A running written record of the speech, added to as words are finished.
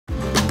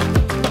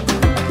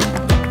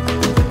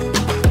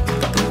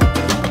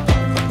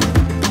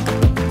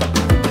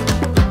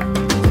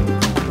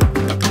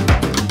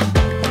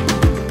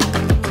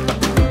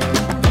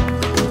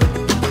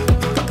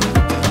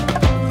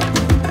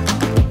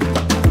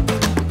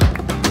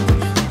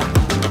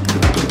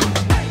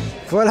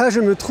Voilà, je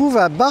me trouve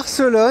à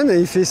Barcelone et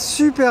il fait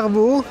super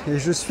beau et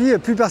je suis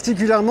plus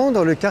particulièrement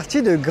dans le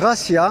quartier de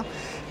Gràcia,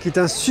 qui est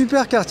un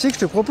super quartier que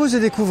je te propose de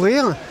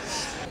découvrir.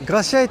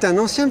 Gràcia est un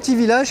ancien petit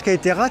village qui a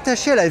été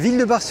rattaché à la ville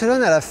de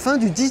Barcelone à la fin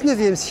du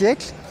 19e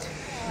siècle.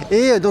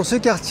 Et dans ce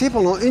quartier,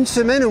 pendant une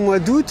semaine au mois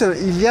d'août,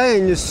 il y a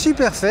une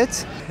super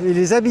fête et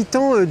les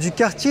habitants du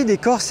quartier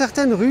décorent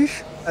certaines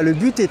rues. Le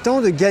but étant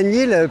de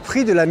gagner le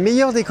prix de la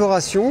meilleure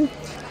décoration.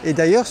 Et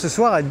d'ailleurs, ce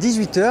soir à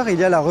 18 h, il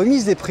y a la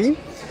remise des prix.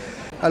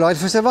 Alors il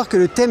faut savoir que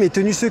le thème est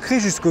tenu secret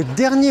jusqu'au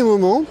dernier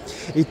moment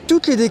et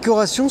toutes les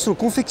décorations sont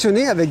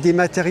confectionnées avec des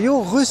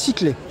matériaux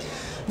recyclés.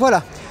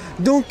 Voilà,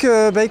 donc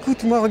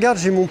écoute, moi regarde,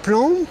 j'ai mon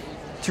plan.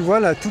 Tu vois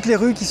là, toutes les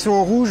rues qui sont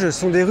en rouge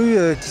sont des rues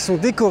qui sont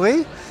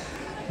décorées.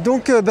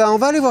 Donc on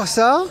va aller voir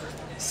ça,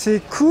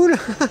 c'est cool.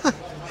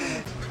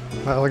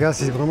 Alors, regarde,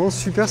 c'est vraiment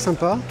super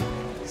sympa.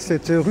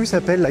 Cette rue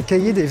s'appelle la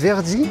Calle des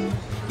Verdis.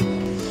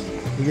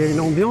 Il y a une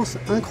ambiance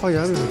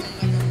incroyable.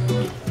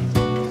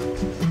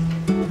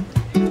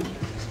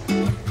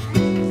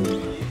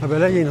 Ah bah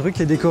là, il y a une rue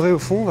qui est décorée au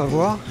fond, on va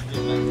voir.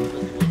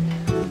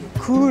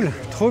 Cool,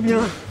 trop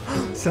bien.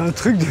 C'est un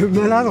truc de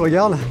malade,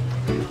 regarde.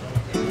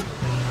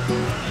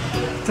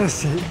 Putain,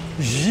 c'est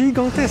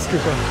gigantesque,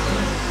 quoi.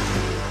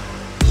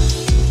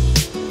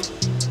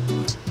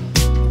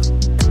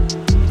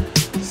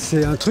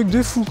 C'est un truc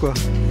de fou, quoi.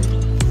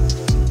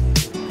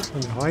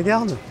 Mais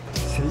regarde,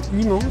 c'est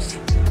immense.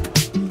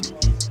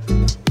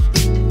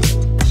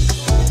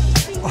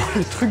 Oh,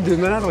 le truc de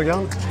malade,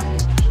 regarde.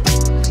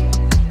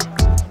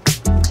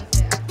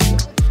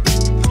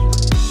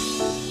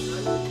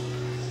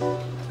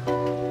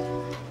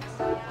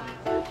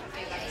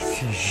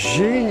 C'est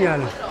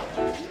génial.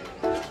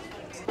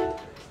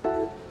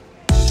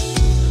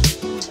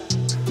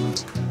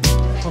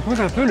 Par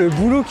contre, un peu le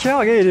boulot qu'il y a,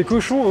 regarde, il y a les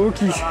cochons en haut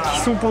qui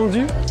sont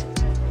pendus.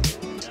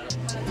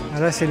 Ah,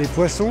 là, c'est les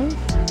poissons.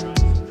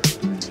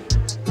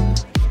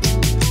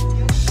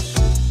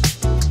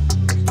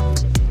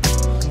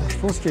 Alors, je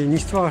pense qu'il y a une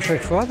histoire à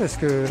chaque fois parce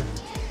que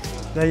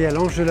là, il y a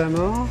l'ange de la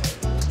mort,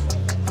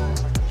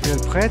 il y a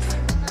le prêtre,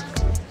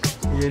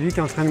 il y a lui qui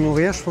est en train de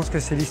mourir. Je pense que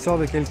c'est l'histoire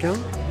de quelqu'un.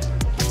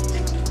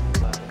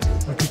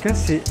 En tout cas,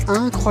 c'est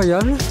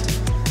incroyable.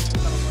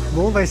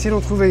 Bon, on va essayer d'en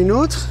trouver une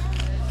autre.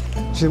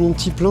 J'ai mon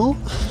petit plan.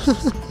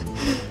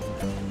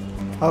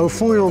 Ah, au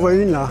fond, il en voit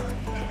une là.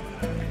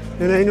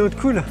 Il y en a une autre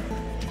cool.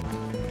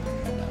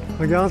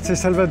 Regarde, c'est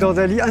Salvador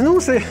Dali. Ah non,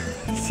 c'est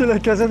la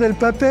Casa del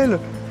Papel.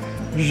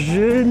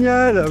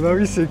 Génial. Ah bah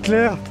oui, c'est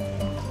clair.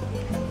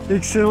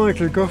 Excellent avec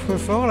le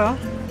coffre-fort là.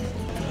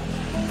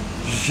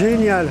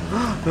 Génial. Oh,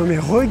 non mais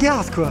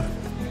regarde quoi.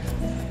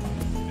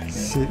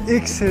 C'est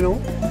excellent.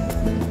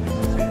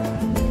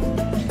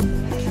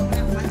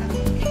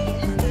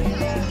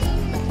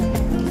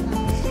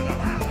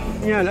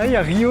 Là, il y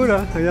a Rio,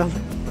 là, regarde.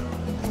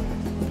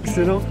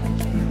 Excellent.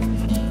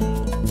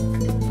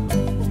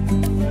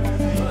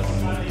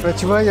 Bah,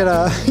 tu vois, il y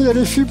a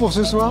les fûts pour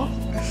ce soir.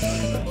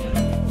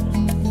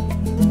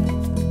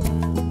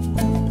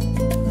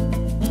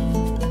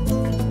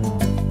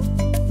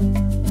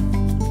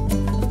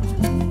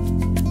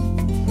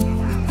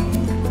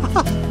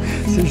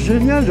 C'est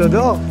génial,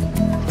 j'adore.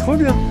 Trop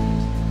bien.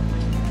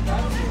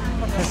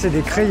 Là, c'est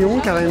des crayons,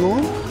 carrément.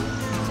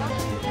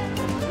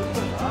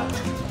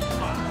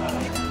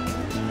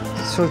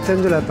 Sur le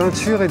thème de la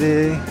peinture et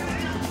de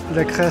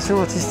la création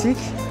artistique,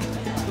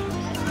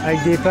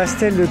 avec des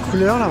pastels de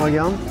couleurs, là,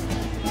 regarde.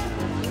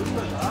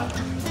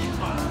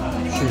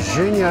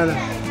 C'est génial.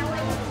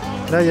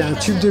 Là, il y a un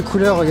tube de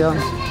couleurs, regarde.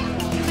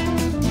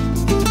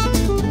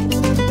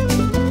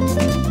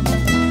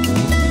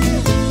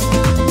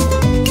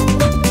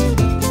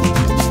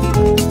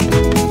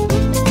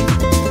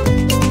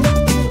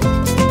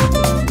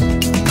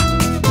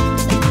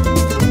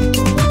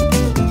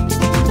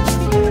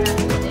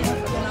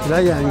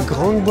 Là, il y a une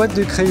grande boîte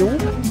de crayons.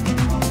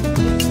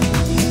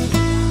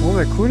 Bon,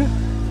 bah cool.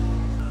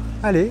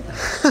 Allez,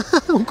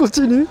 on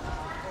continue.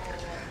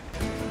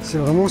 C'est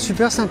vraiment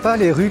super sympa,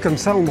 les rues comme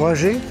ça,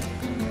 ombragées.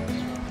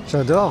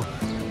 J'adore.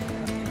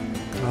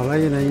 Alors là,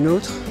 il y en a une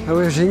autre. Ah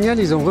ouais, génial,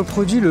 ils ont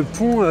reproduit le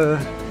pont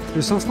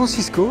de San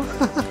Francisco.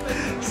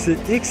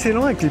 C'est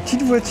excellent avec les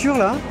petites voitures,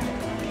 là.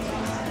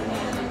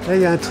 Là,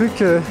 il y a un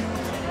truc,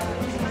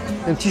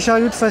 un petit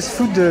chariot de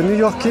fast-food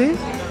new-yorkais.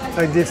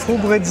 Avec des faux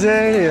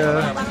bretzels,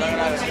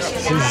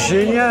 c'est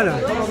génial.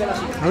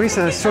 Ah oui,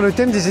 c'est sur le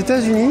thème des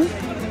États-Unis.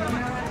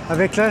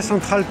 Avec là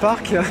Central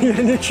Park, il y a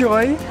un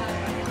écureuil.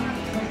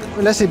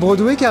 Là c'est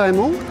Broadway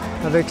carrément,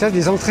 avec là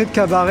des entrées de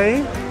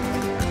cabaret.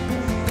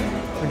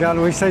 Regarde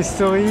West Side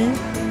Story.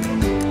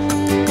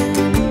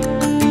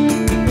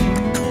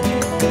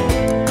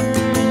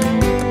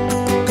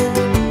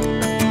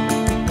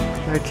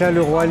 Avec là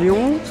le Roi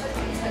Lion.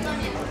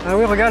 Ah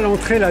oui, regarde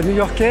l'entrée là,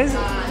 new-yorkaise.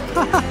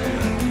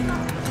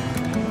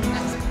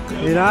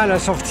 Et là, à la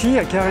sortie, il y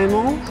a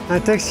carrément un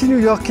taxi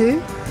new-yorkais.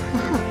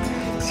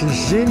 C'est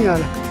génial.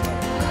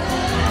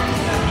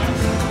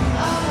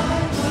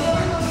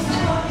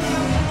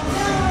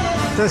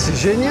 Putain, c'est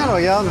génial,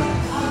 regarde.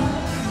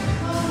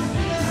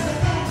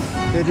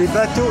 Il y a des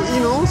bateaux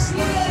immenses.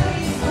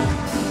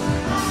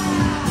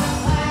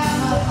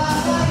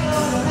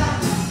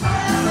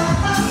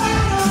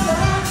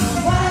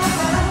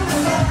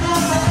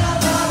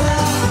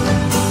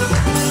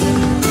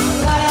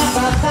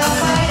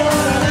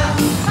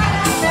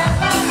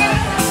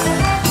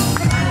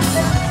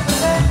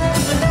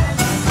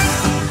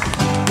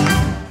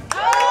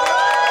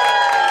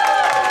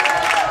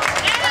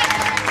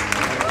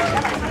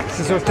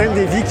 C'est sur le thème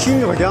des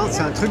Vikings, regarde,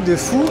 c'est un truc de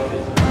fou.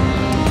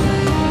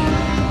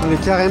 On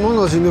est carrément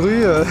dans une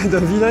rue d'un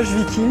village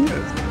viking.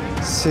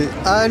 C'est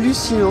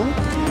hallucinant.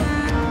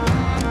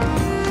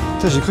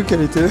 J'ai cru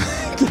qu'elle était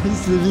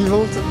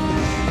vivante.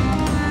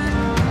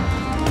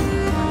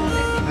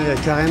 Il y a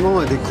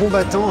carrément des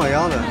combattants,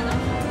 regarde.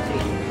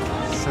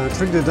 C'est un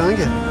truc de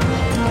dingue.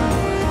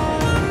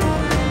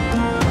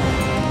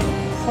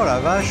 Oh la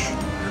vache.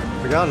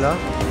 Regarde là.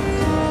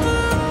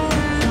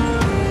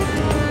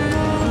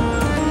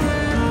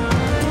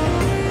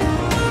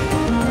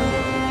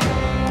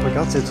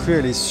 Regarde, cette rue,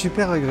 elle est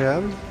super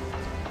agréable.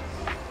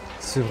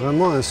 C'est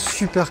vraiment un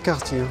super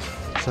quartier.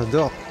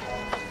 J'adore.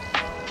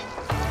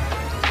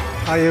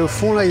 Ah, et au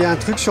fond, là, il y a un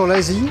truc sur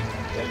l'Asie.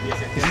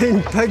 Il y a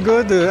une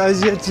pagode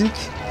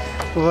asiatique.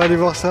 On va aller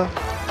voir ça.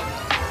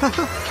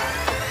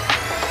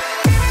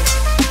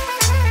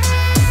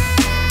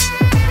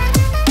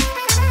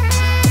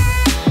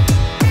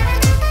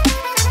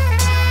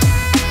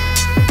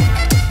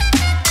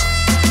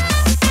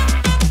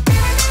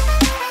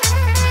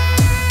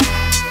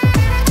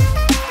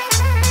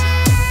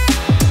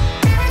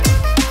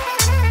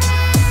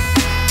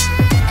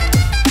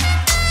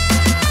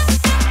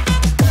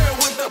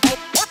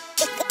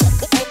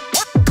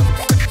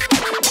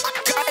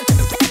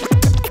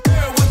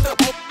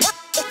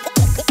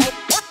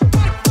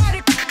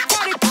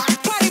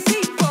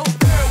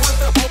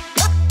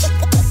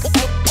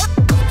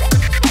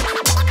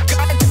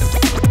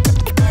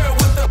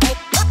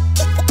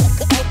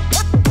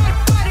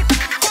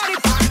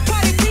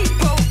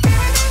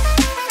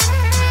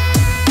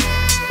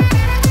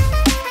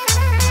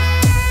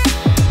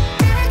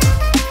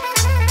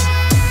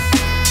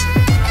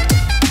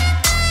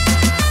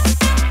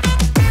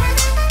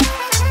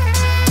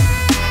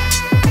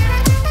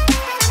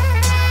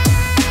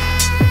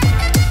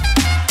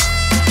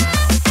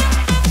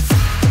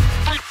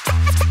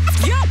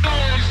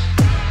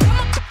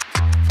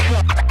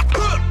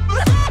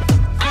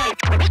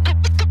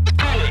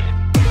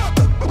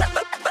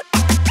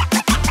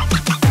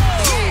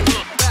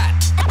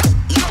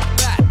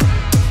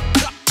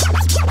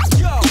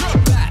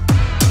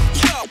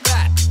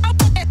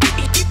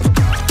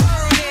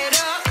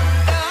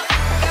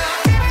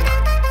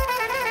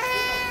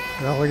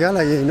 Alors regarde,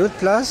 là il y a une autre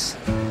place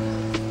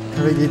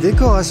avec des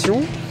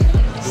décorations.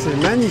 C'est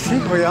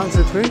magnifique, regarde ce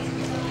truc.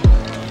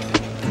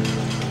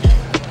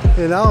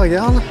 Et là,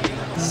 regarde,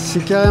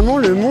 c'est carrément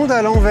le monde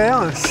à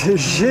l'envers. C'est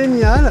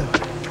génial.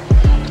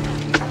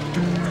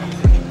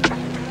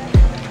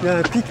 Il y a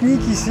un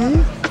pique-nique ici.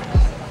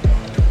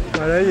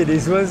 Voilà, il y a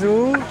des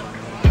oiseaux.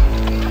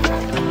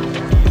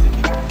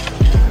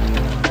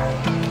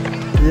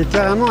 Il y a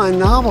carrément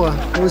un arbre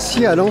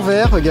aussi à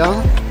l'envers,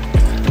 regarde.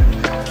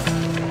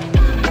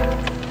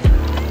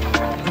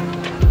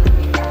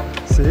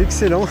 C'est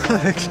excellent,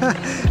 avec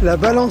la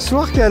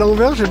balançoire qui est à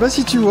l'envers, je sais pas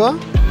si tu vois.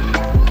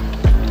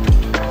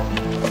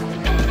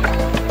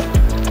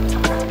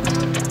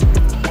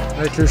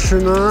 Avec le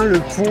chemin, le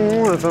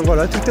pont, enfin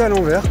voilà, tout est à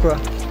l'envers quoi.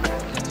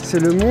 C'est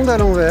le monde à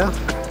l'envers.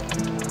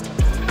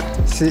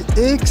 C'est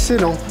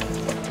excellent.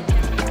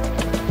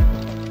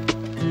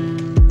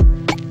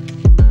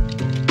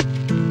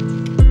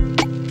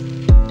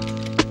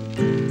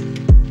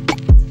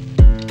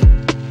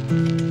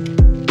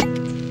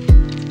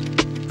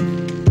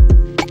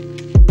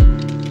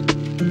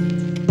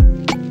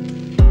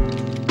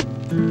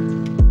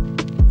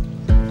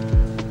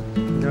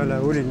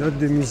 Là-haut, les notes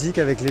de musique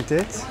avec les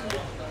têtes.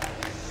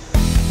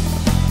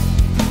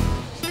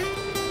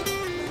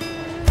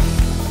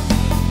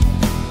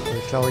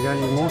 Donc là, regarde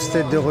l'immense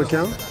tête de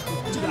requin.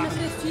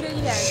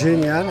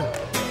 Génial.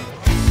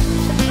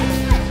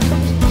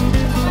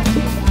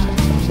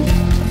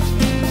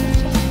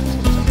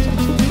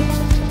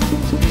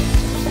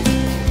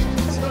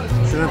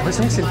 J'ai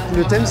l'impression que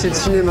le thème, c'est le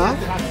cinéma.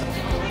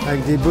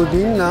 Avec des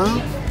bobines, là.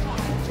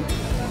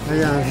 Là, il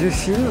y a un vieux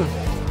film.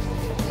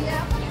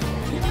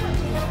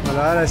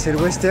 Voilà, là c'est le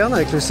western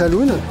avec le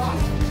saloon. Là,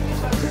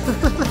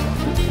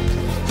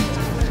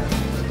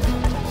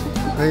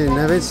 il y a une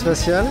navette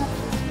spatiale.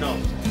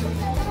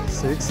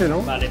 C'est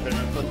excellent.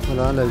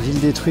 Voilà, la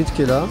ville détruite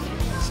qui est là.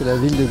 C'est la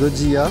ville de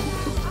Godzilla.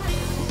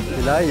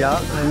 Et là, il y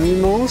a un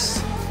immense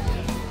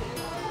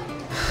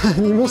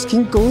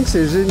King Kong,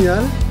 c'est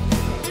génial.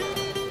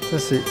 Ça,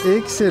 c'est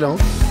excellent.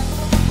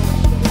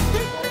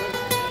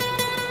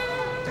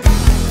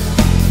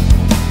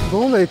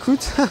 Bon, bah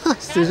écoute,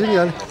 c'était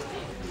génial.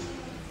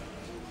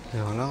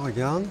 Alors là,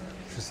 regarde,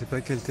 je sais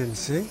pas quel thème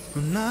c'est.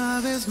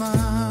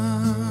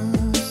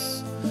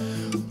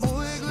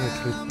 Avec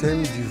le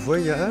thème du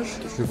voyage,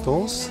 je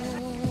pense.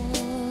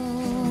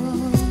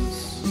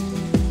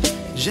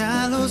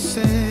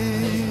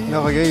 Là,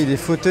 regarde, il y a des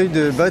fauteuils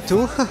de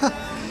bateau.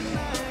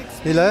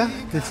 Et là,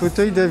 des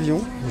fauteuils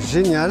d'avion.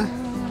 Génial.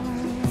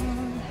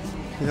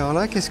 Et alors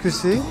là, qu'est-ce que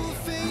c'est?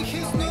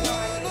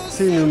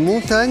 C'est une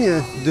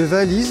montagne de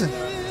valises.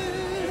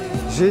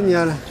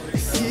 Génial.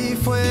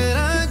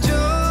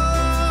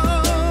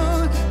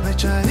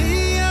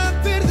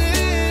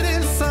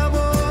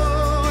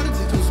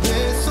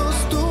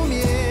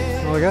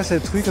 Regarde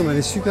cette rue comme elle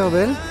est super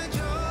belle.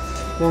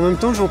 Bon, en même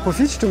temps, j'en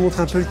profite, je te montre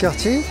un peu le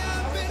quartier.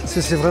 Parce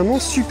que c'est vraiment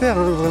super,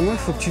 hein. Vraiment, il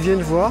faut que tu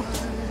viennes voir.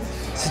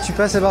 Si tu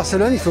passes à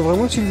Barcelone, il faut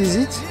vraiment que tu le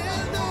visites.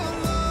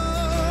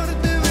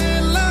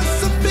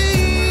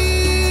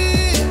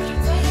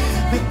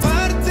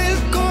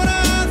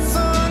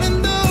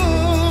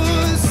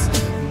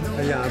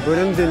 Il y a un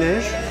bonhomme de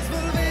neige.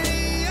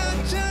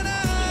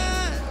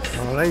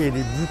 Alors là, il y a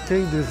des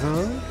bouteilles de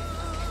vin.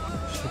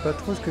 Je ne sais pas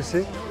trop ce que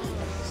c'est.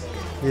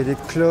 Il y a des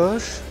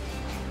cloches.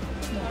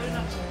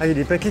 Ah, il y a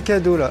des paquets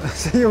cadeaux là.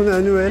 Ça y est, on a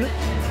un Noël.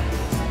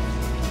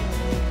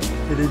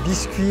 Il y a des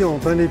biscuits en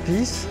pain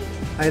d'épices.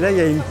 Ah, et là, il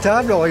y a une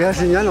table, regarde,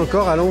 génial,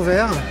 encore à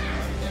l'envers.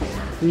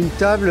 Une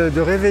table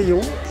de réveillon,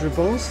 je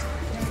pense,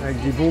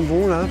 avec des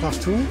bonbons là,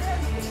 partout.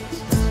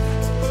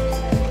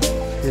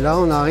 Et là,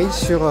 on arrive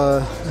sur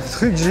un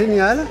truc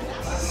génial.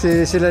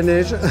 C'est la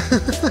neige.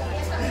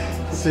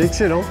 C'est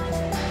excellent.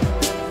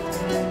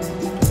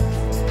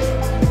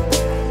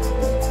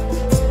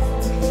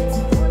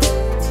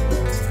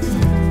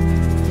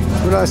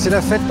 Oula, c'est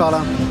la fête par là.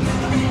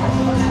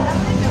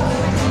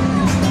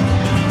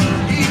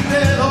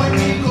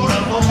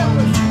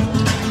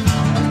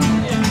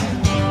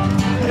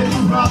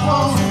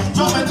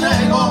 Yo me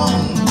entrego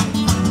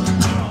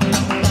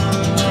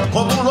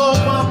como un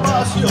loco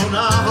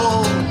apasionado.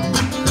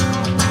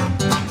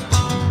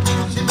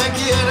 Si me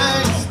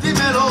quieres,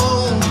 dímelo.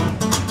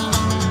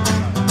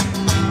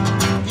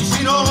 Y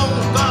si no,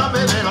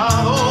 dame de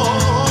lado.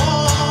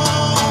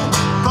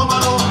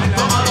 Tómalo,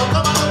 tómalo,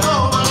 tómalo,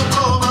 tómalo,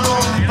 tómalo,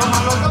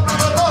 tómalo,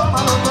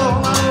 tómalo,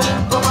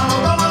 tómalo,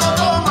 tómalo,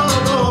 tómalo,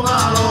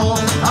 tómalo.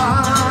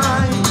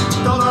 Ay,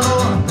 tómalo,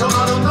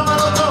 tómalo,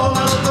 tómalo,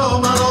 tómalo,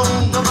 tómalo.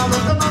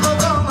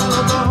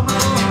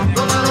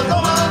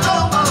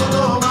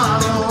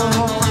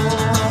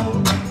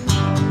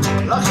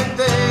 La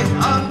gente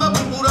anda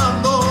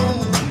murmurando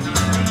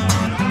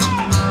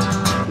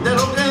de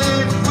lo que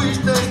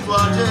fuiste tú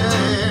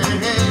ayer,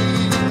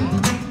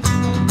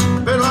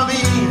 pero a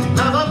mí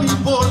nada me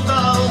importa,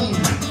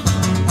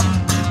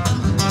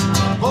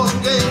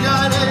 porque ya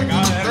eres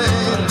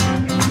mujer.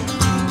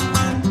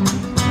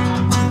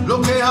 Lo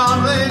que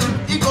hablen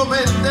y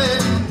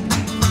comenten,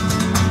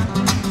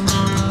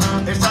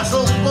 esas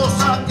son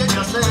cosas que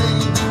ya sé.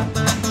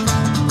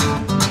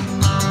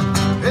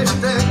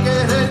 Este que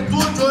es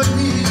tuyo es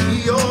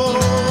mío,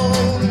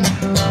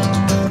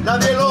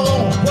 nadie lo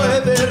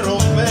puede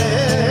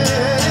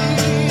romper.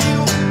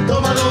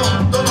 Tómalo,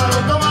 tómalo,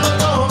 tómalo,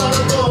 tómalo,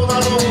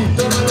 tómalo,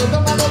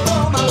 tómalo, tómalo,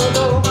 tómalo,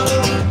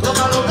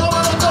 tómalo,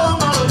 tómalo,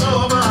 tómalo,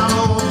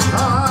 tómalo,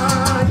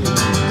 ay,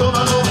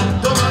 tómalo,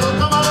 tómalo,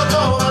 tómalo,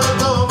 tómalo,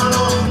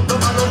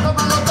 tómalo, tómalo,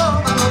 tómalo,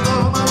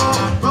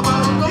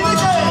 tómalo,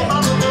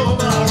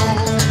 tómalo, tómalo,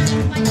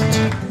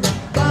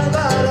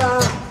 Bárbara,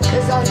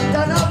 esa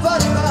gitana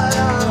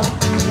bárbara,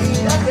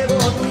 mira qué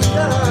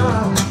bonita,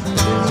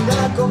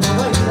 mira cómo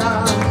baila.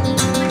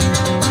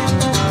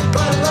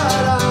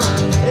 Bárbara,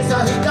 esa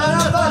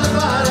gitana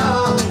bárbara,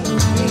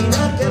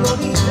 mira qué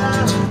bonita,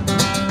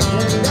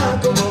 mira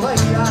cómo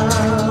baila.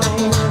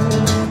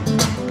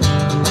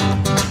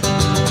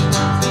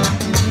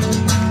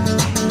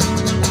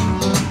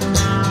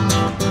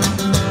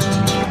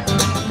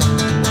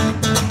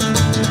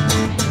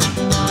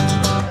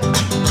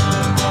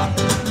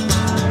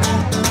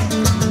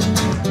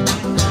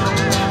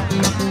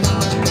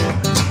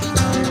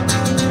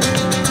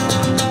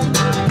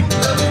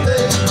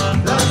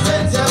 La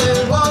esencia del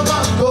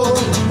guaguancó,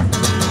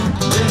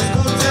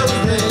 escuche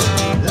usted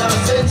la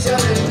esencia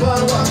del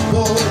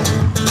guaguancó,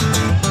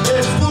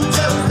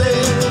 escuche usted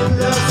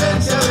la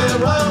esencia del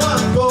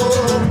guaguancó,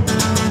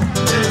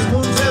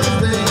 escuche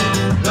usted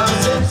la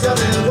esencia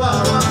del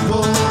guaguancó.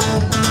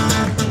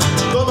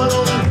 Tómalo,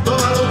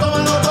 tómalo,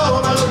 tómalo,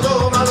 tómalo,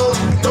 tómalo,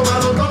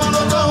 tómalo, tómalo,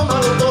 tómalo,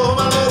 tómalo,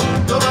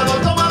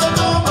 tómalo, tómalo,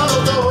 tómalo,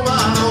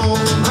 tómalo,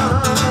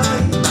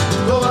 ay,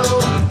 tómalo,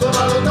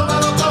 tómalo,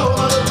 tómalo,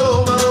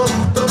 tómalo,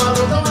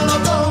 tómalo, tómalo,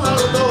 tómalo,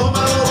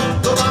 tómalo,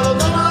 tómalo,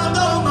 tómalo,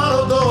 tómalo,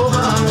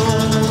 tómalo.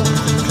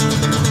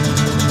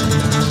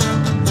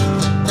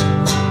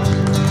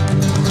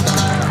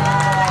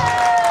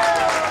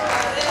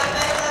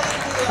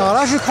 Alors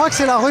là, je crois que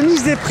c'est la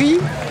remise des prix.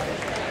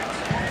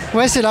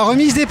 Ouais, c'est la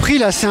remise des prix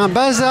là, c'est un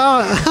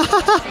bazar.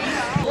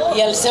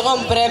 I el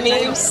segon premi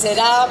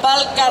serà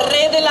pel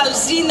carrer de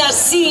l'Alzina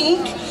 5.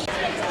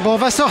 Bon, on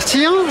va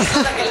sortir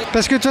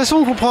parce que de toute façon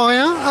on comprend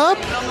rien. Hop.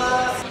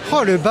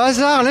 Oh le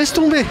bazar, laisse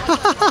tomber.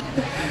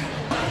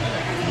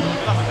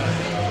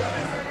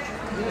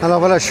 Alors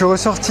voilà, je suis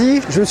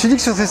ressorti. Je me suis dit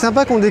que ce serait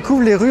sympa qu'on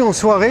découvre les rues en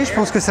soirée. Je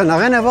pense que ça n'a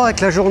rien à voir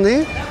avec la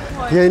journée.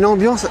 Il y a une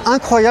ambiance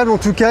incroyable en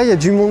tout cas, il y a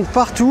du monde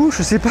partout.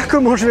 Je sais pas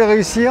comment je vais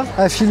réussir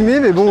à filmer,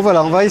 mais bon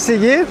voilà, on va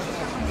essayer.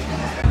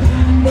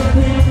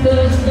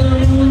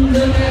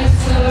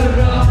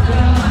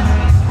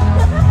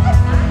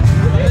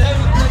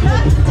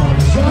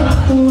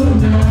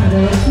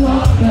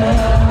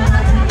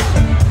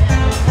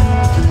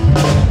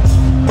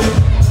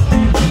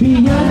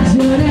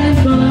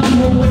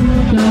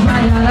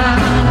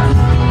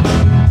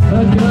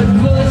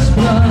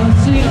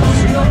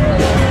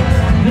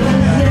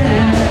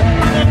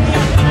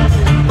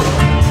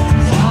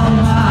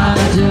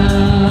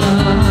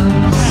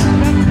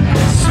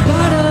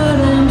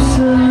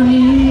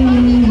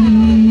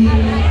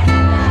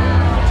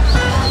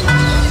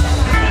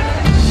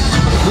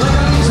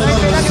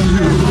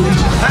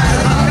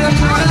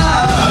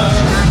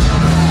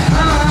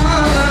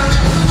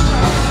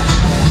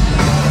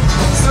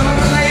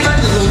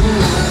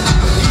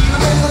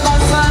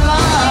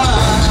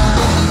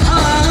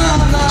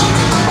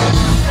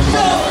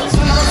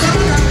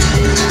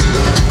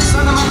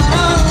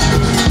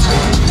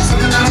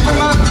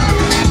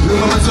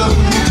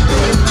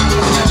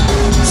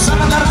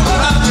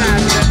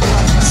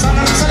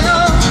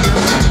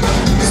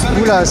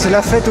 Oula, c'est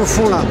la fête au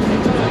fond là.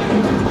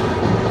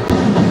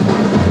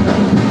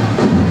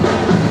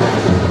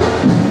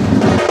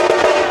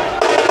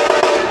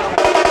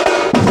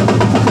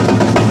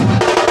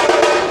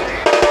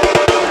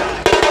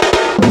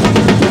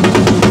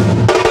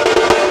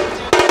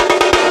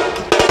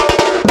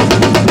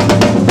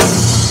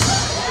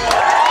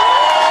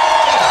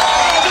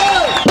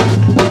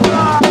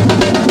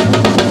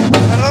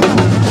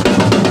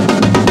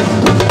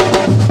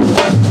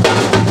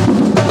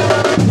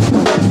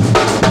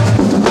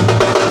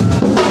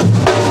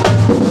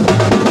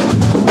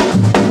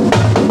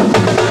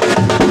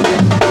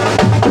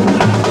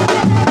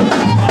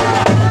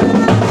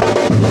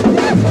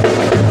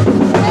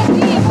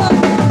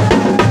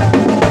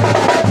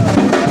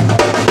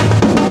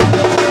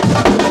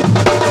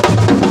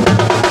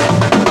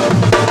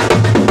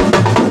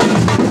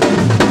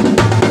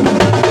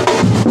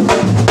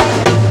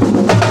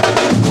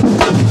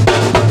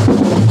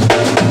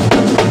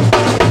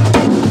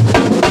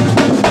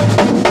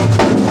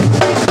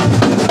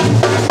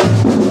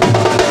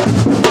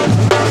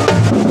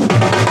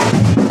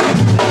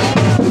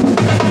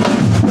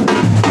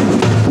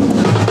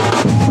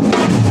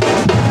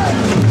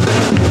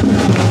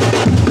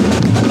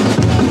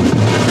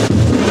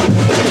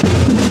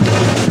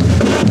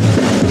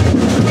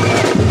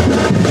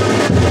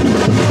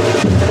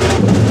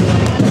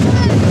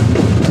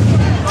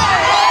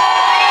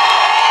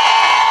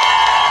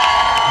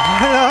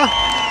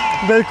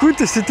 Bah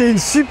écoute, c'était une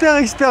super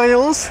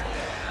expérience.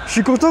 Je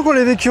suis content qu'on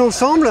l'ait vécu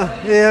ensemble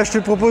et je te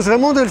propose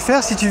vraiment de le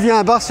faire si tu viens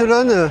à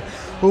Barcelone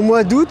au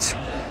mois d'août,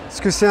 parce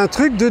que c'est un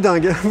truc de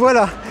dingue.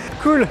 Voilà,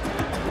 cool.